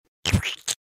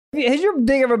Has your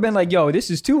dick ever been like, yo,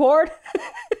 this is too hard?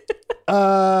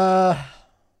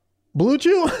 Blue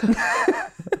Chew?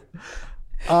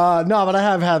 No, but I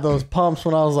have had those pumps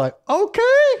when I was like,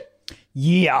 okay,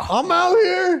 Yeah. I'm out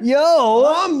here. Yo.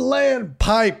 I'm laying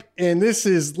pipe, and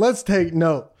let's take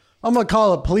note. I'm going to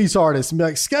call a police artist and be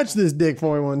like, sketch this dick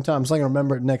for me one time so I can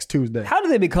remember it next Tuesday. How do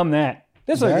they become that?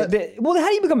 That's like, well, how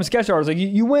do you become a sketch artist? Like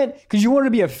you went because you wanted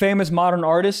to be a famous modern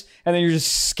artist, and then you're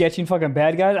just sketching fucking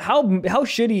bad guys. How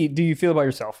shitty do you feel about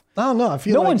yourself? I don't know. I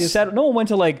feel no one went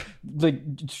to like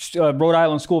Rhode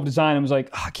Island School of Design and was like,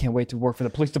 oh, I can't wait to work for the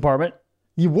police department.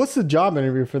 What's the job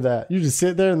interview for that? You just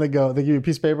sit there and they give you a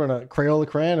piece of paper and a Crayola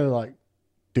crayon and they're like,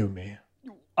 do me.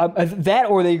 That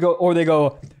or they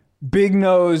go big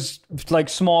nose, like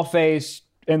small face,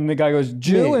 and the guy goes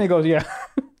Jew, Me. and he goes, yeah.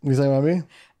 You saying about me?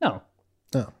 No.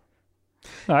 No.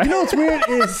 All right. You know what's weird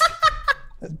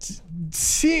is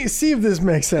see if this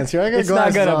makes sense here. I got It's not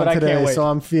glasses gonna, on but I can't today, wait. so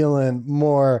I'm feeling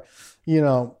more,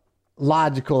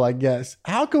 logical, I guess.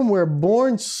 How come we're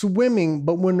born swimming,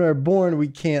 but when we're born we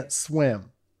can't swim?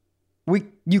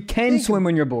 You can swim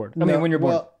when you're bored. When you're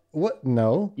born. Well, what?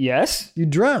 No. Yes. You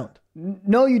drowned.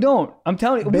 No, you don't. I'm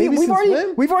telling you. Babies We've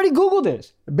can swim? already Googled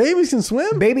this. Babies can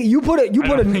swim? Baby, you put I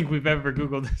don't think we've ever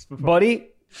Googled this before. buddy.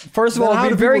 First of Then all, how be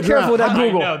do very people drown? careful with that I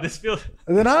Google. know, this feels...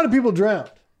 And then how do people drown?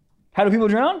 How do people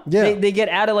drown? Yeah. They get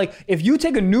out of like, if you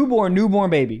take a newborn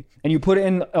baby and you put it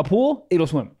in a pool, it'll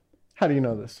swim. How do you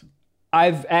know this?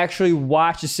 I've actually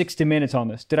watched 60 Minutes on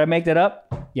this. Did I make that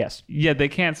up? Yes. Yeah, they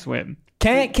can't swim.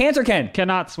 Can't or can?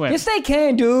 Cannot swim. Yes, they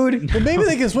can, dude. Well, maybe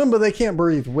they can swim, but they can't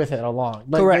breathe with it along.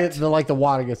 Like Correct. They're like the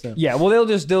water gets in. Yeah, well, they'll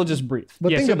just breathe.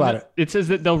 But Yeah, think so about it. It says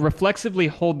that they'll reflexively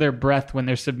hold their breath when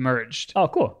they're submerged. Oh,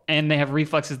 cool. And they have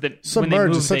reflexes that Submerged when they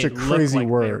move, is such they a look crazy like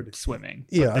word. they're swimming.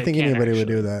 Yeah, but I they think can't anybody would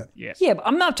actually. do that. Yeah. Yeah, but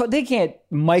I'm not. They can't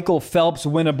Michael Phelps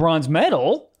win a bronze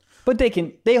medal, but they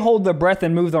can. They hold their breath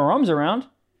and move their arms around.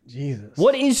 Jesus.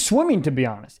 What is swimming, to be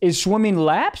honest? Is swimming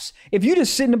laps? If you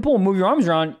just sit in the pool and move your arms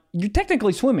around, you're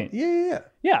technically swimming. Yeah.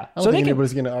 Yeah. I don't So think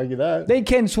anybody's going to argue that. they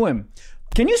can swim.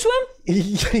 Can you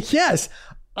swim? Yes.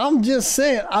 I'm just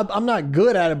saying, I'm not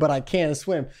good at it, but I can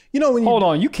swim. You know when you... Hold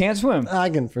on, you can't swim. I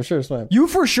can for sure swim. You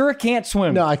for sure can't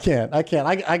swim. No, I can't. I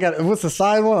got... What's the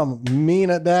side one? I'm mean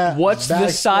at that. What's the Back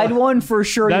side side. one? For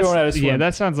sure you That's, don't know how to swim. yeah,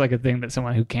 that sounds like a thing that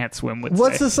someone who can't swim would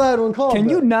What's say. the side one called? Can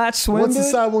you then? not swim, What's the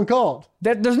dude? side one called?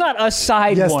 There's not a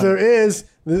side Yes, one. there is.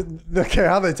 Okay,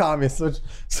 how they taught me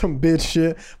some bitch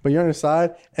shit. But you're on the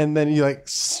side, and then you like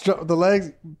strut the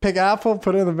legs, pick apple,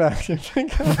 put it in the basket.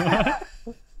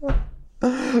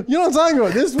 You know what I'm talking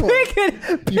about? This one.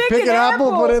 You pick an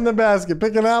apple, put it in the basket.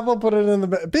 Pick an apple, put it in the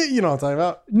basket. You know what I'm talking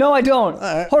about? No, I don't.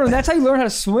 right. Hold on, that's how you learn how to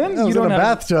swim? I was You don't in a know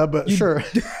how bathtub, but sure.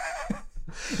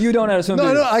 you don't know how to swim. do No,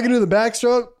 you? no, I can do the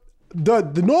backstroke.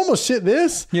 The normal shit,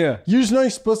 Yeah. you just know you're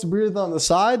supposed to breathe on the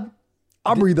side.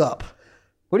 I breathe up.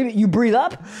 What do you mean? You breathe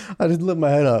up? I just lift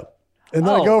my head up. And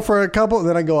then I Oh. go for a couple,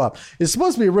 then I go up. It's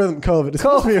supposed to be a rhythm, COVID.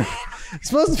 It's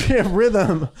supposed to be a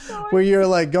rhythm where you're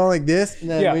like going like this, and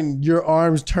then Yeah. when your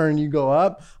arms turn, you go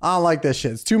up. I don't like that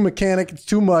shit. It's too mechanic. It's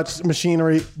too much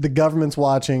machinery. The government's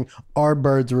watching. Are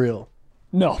birds real?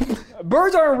 No.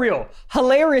 Birds aren't real.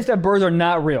 Hilarious that birds are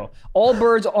not real. All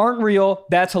birds aren't real.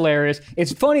 That's hilarious.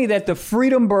 It's funny that the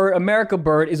freedom bird, America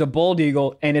bird, is a bald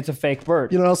eagle and it's a fake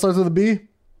bird. You know what else starts with a B?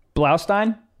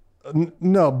 Blaustein?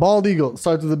 No, bald eagle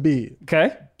starts with a B.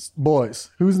 Okay.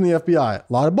 Boys. Who's in the FBI?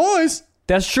 A lot of boys.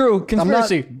 That's true.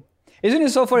 Conspiracy. Isn't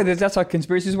it so funny that that's how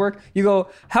conspiracies work? You go,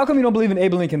 how come you don't believe in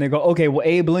Abe Lincoln? They go, okay, well,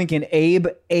 Abe Lincoln, Abe,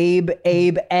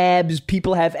 abs.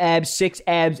 People have abs, 6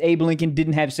 abs. Abe Lincoln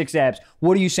didn't have 6 abs.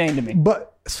 What are you saying to me?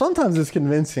 But sometimes it's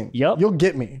convincing. Yep. You'll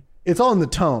get me. It's all in the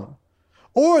tone.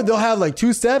 Or they'll have like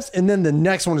 2 steps and then the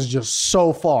next one is just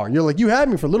so far. You're like, you had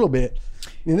me for a little bit.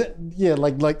 And yeah,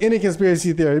 like any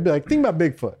conspiracy theory, it'd be like, think about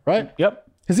Bigfoot, right? Yep.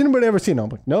 Has anybody ever seen him? I'm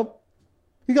like, nope.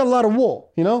 He got a lot of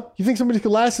wool, you know? You think somebody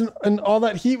could last in all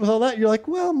that heat with all that? You're like,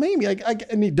 well, maybe.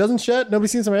 And he doesn't shed.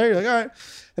 Nobody's seen some hair. You're like, all right.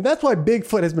 And that's why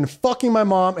Bigfoot has been fucking my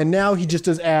mom, and now he just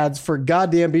does ads for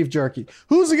goddamn beef jerky.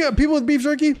 Who's the guy? People with beef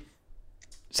jerky?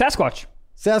 Sasquatch.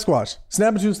 Sasquatch.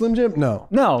 Snap into a Slim Jim? No.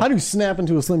 No. How do you snap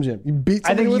into a Slim Jim? You beat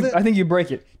somebody with it? I think you break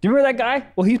it. Do you remember that guy?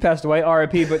 Well, he's passed away,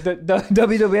 RIP, but the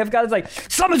WWF guy is like,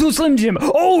 summon to a Slim Jim.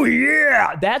 Oh,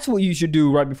 yeah. That's what you should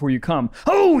do right before you come.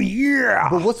 Oh, yeah.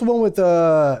 But what's the one with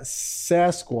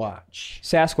Sasquatch?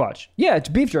 Sasquatch. Yeah, it's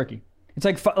beef jerky. It's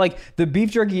like the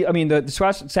beef jerky. I mean, the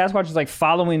Sasquatch is like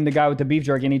following the guy with the beef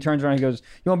jerky, and he turns around and he goes,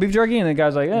 "You want beef jerky?" And the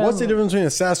guy's like, What's the difference between a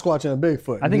Sasquatch and a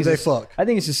Bigfoot? I think Do they it's fuck? I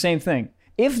think it's the same thing.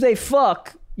 If they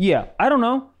fuck, yeah, I don't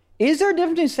know. Is there a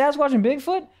difference between Sasquatch and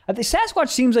Bigfoot? I think Sasquatch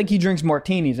seems like he drinks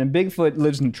martinis, and Bigfoot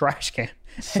lives in a trash can.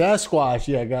 Sasquatch,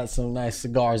 yeah, got some nice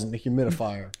cigars in the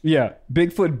humidifier. Yeah,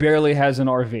 Bigfoot barely has an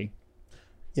RV.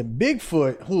 Yeah,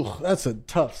 Bigfoot, that's a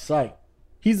tough sight.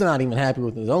 He's not even happy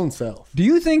with his own self. Do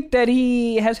you think that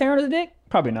he has hair on his dick?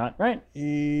 Probably not, right?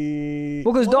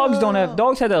 Well, because dogs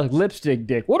have that like, lipstick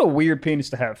dick. What a weird penis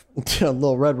to have. A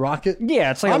little red rocket.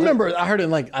 Yeah, it's like I heard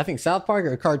in I think South Park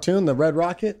or a cartoon, the red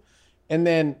rocket. And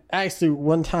then actually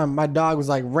one time my dog was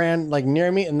ran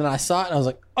near me, and then I saw it and I was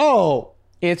like, oh.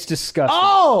 It's disgusting.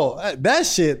 Oh, that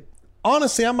shit.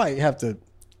 Honestly, I might have to,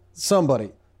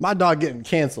 my dog getting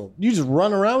canceled. You just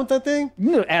run around with that thing?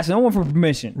 You don't ask no one for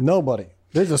permission. Nobody.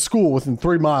 There's a school within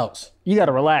 3 miles. You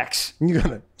gotta relax. You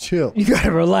gotta chill. You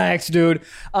gotta relax, dude.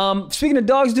 Speaking of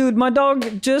dogs, dude, my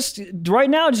dog just right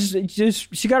now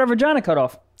she got her vagina cut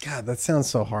off. God, that sounds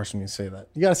so harsh when you say that.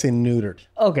 You gotta say neutered.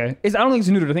 Okay, I don't think it's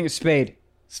neutered. I think it's spayed.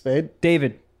 Spade?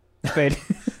 David, spayed.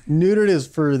 Neutered is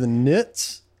for the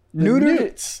nits. Neutered?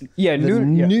 Newts. Yeah,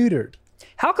 neutered. Yeah. Neutered.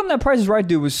 How come that Price is Right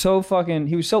dude was so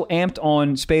amped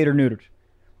on spayed or neutered?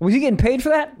 Was he getting paid for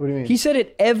that? What do you mean? He said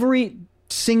it every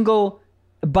single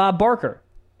Bob Barker.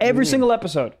 Every single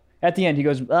episode. At the end, he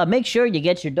goes, make sure you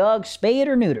get your dog spayed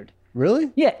or neutered.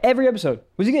 Really? Yeah, every episode.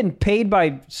 Was he getting paid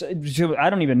by, I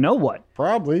don't even know what.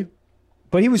 Probably.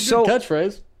 But he was so...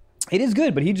 catchphrase. It is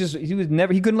good, but he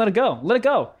couldn't let it go. Let it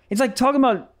go. It's like talking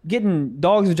about getting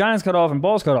dogs' vaginas cut off and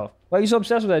balls cut off. Why are you so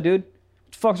obsessed with that, dude?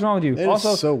 What the fuck's wrong with you? It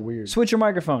is so weird. Switch your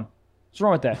microphone. What's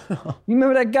wrong with that? You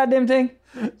remember that goddamn thing?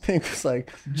 I think it's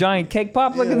Giant cake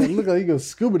pop looking thing? Look like you go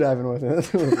scuba diving with it. That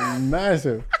thing was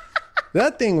massive.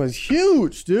 That thing was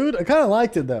huge, dude. I kind of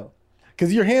liked it, though.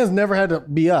 Because your hands never had to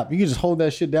be up. You could just hold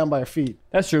that shit down by your feet.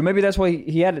 That's true. Maybe that's why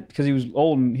he had it, because he was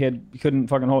old and he couldn't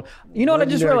fucking hold. You know what? I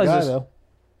just realized this.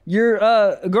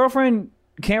 Your girlfriend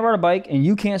can't ride a bike and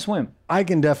you can't swim. I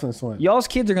can definitely swim. Y'all's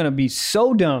kids are going to be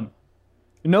so dumb.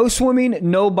 No swimming,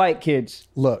 no bike kids.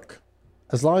 Look,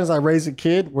 as long as I raise a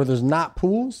kid where there's not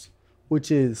pools,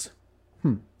 which is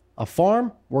a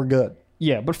farm, we're good.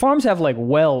 Yeah, but farms have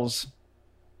wells.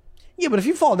 Yeah, but if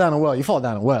you fall down a well, you fall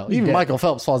down a well. Even dead. Michael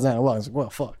Phelps falls down a well. He's like, well,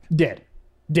 fuck. Dead.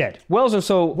 Wells are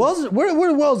so... Where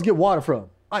do wells get water from?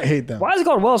 I hate them. Why is it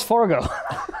called Wells Fargo?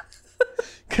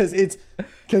 Because it's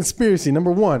conspiracy.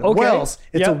 Number one, okay. Wells.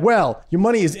 It's a well. Your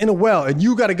money is in a well, and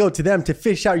you got to go to them to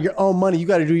fish out your own money. You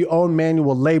got to do your own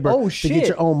manual labor to get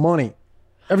your own money.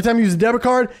 Every time you use a debit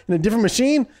card in a different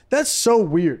machine, that's so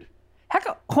weird.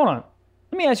 Hold on.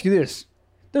 Let me ask you this.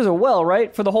 There's a well,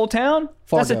 right, for the whole town?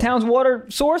 Fargo. That's the town's water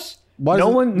source?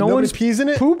 Nobody pees in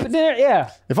it? Poop in there?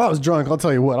 Yeah. If I was drunk, I'll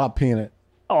tell you what, I'll pee in it.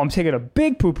 Oh, I'm taking a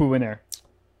big poo-poo in there.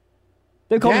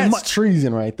 They call That's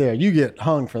treason right there. You get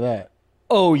hung for that.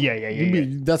 Oh,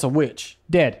 yeah. That's a witch.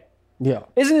 Dead. Yeah.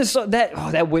 Isn't it so...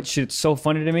 that witch shit's so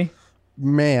funny to me.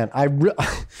 Man, I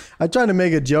tried to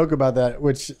make a joke about that,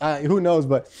 which who knows,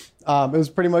 but it was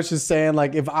pretty much just saying,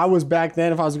 if I was back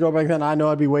then, if I was a girl back then, I know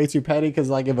I'd be way too petty because,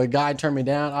 if a guy turned me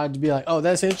down, I'd be like, oh,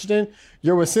 that's interesting.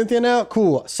 You're with Cynthia now?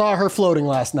 Cool. Saw her floating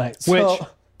last night. Which,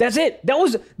 that's it. That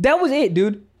was it,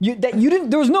 dude. You didn't.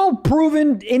 There was no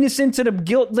proven innocence of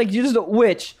guilt. You're just a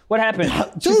witch. What happened?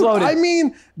 She floated. I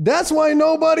mean, that's why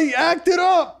nobody acted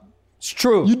up. It's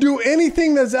true. You do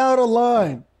anything that's out of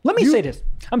line. Let me say this.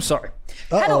 I'm sorry.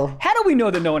 How do we know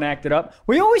that no one acted up?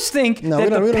 We always think that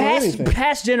the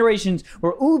past generations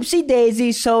were oopsie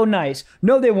daisy so nice.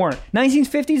 No, they weren't.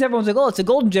 1950s, everyone's like, oh, it's a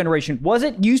golden generation. Was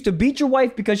it? You used to beat your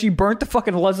wife because she burnt the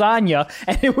fucking lasagna,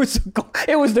 and it was the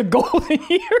golden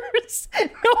years.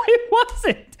 No, it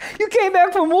wasn't. You came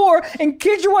back from war and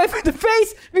kicked your wife in the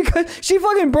face because she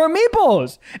fucking burnt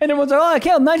meatballs. And everyone's like, oh, I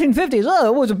killed 1950s. Oh,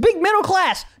 it was a big middle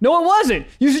class. No, it wasn't.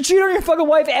 You used to cheat on your fucking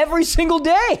wife every single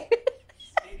day.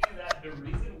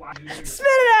 Spit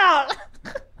it out!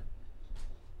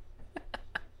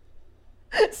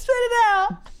 Spit it out!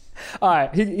 All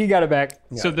right, he got it back.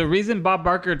 So the reason Bob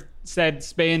Barker said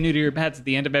spay and neuter your pets at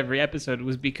the end of every episode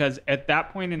was because at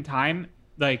that point in time,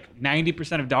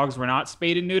 90% of dogs were not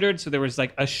spayed and neutered. So there was a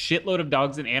shitload of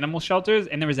dogs in animal shelters,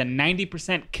 and there was a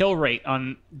 90% kill rate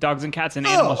on dogs and cats in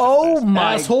animal shelters. Oh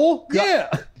my asshole! God. Yeah.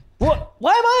 What?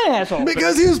 Why am I an asshole?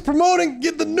 Because he was promoting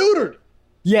get the neutered.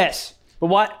 Yes. But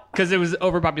what? Because it was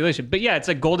overpopulation. But yeah, it's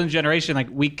a golden generation.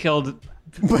 We killed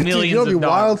millions of dogs.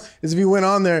 Wild is if he went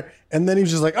on there and then he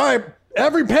was just like, all right,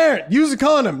 every parent, use a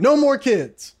condom. No more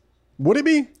kids. Would it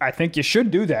be? I think you should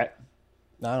do that.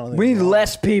 I don't think we need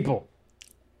less people.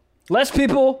 Less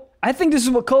people. I think this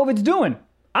is what COVID's doing.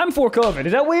 I'm for COVID.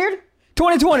 Is that weird?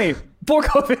 2020, for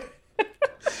COVID.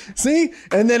 See?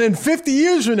 And then in 50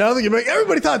 years from now, they're gonna be like,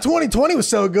 everybody thought 2020 was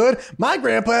so good. My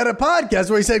grandpa had a podcast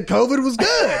where he said COVID was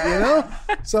good, you know?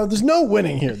 So there's no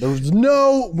winning here. There's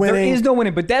no winning. There is no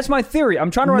winning, but that's my theory.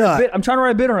 I'm trying to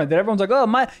write a bit on it that everyone's like, oh,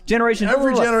 my generation.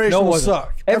 Every generation will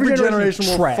suck. Every generation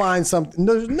will trash. find something.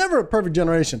 There's never a perfect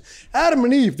generation. Adam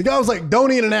and Eve, the guy was like,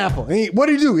 don't eat an apple. What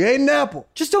did he do? He ate an apple.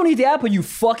 Just don't eat the apple, you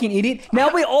fucking idiot. Now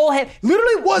we all have.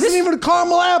 Literally wasn't even a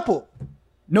caramel apple.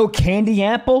 No candy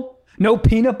apple. No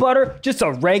peanut butter, just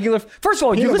a regular. First of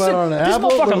all, you listen. On an This apple?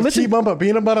 motherfucker listen. Keep bump of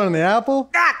peanut butter on the apple.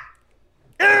 God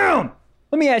damn!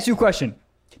 Let me ask you a question.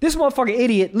 This motherfucking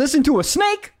idiot listened to a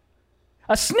snake.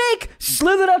 A snake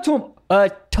slithered up to him. A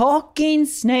talking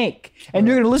snake, and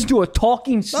you're gonna listen to a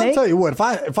talking snake? I'll tell you what.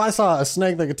 If I saw a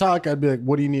snake that could talk, I'd be like,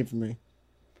 "What do you need from me?"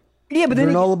 Yeah, but then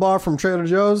granola bar from Trader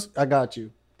Joe's. I got you.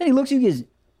 Then he looks at you and goes,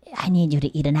 I need you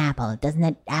to eat an apple. Doesn't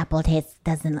that apple taste,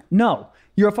 doesn't... "No,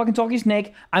 you're a fucking talking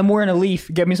snake. I'm wearing a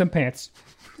leaf. Get me some pants."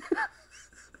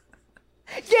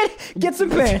 Get some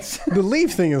pants. The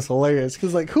leaf thing is hilarious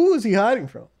because, like, who is he hiding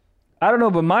from? I don't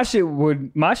know, but my shit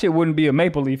wouldn't be a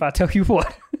maple leaf. I tell you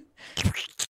what.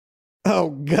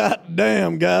 Oh,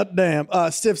 goddamn.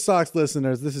 Stiff Socks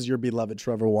listeners, this is your beloved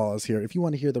Trevor Wallace here. If you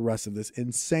want to hear the rest of this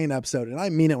insane episode, and I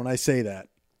mean it when I say that,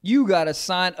 You got to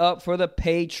sign up for the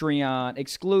Patreon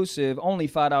exclusive, only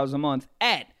 $5 a month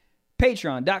at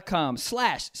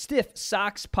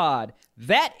patreon.com/stiffsockspod.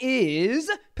 That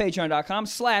is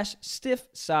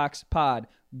patreon.com/stiffsockspod.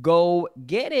 Go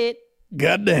get it.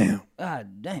 goddamn.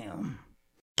 God damn.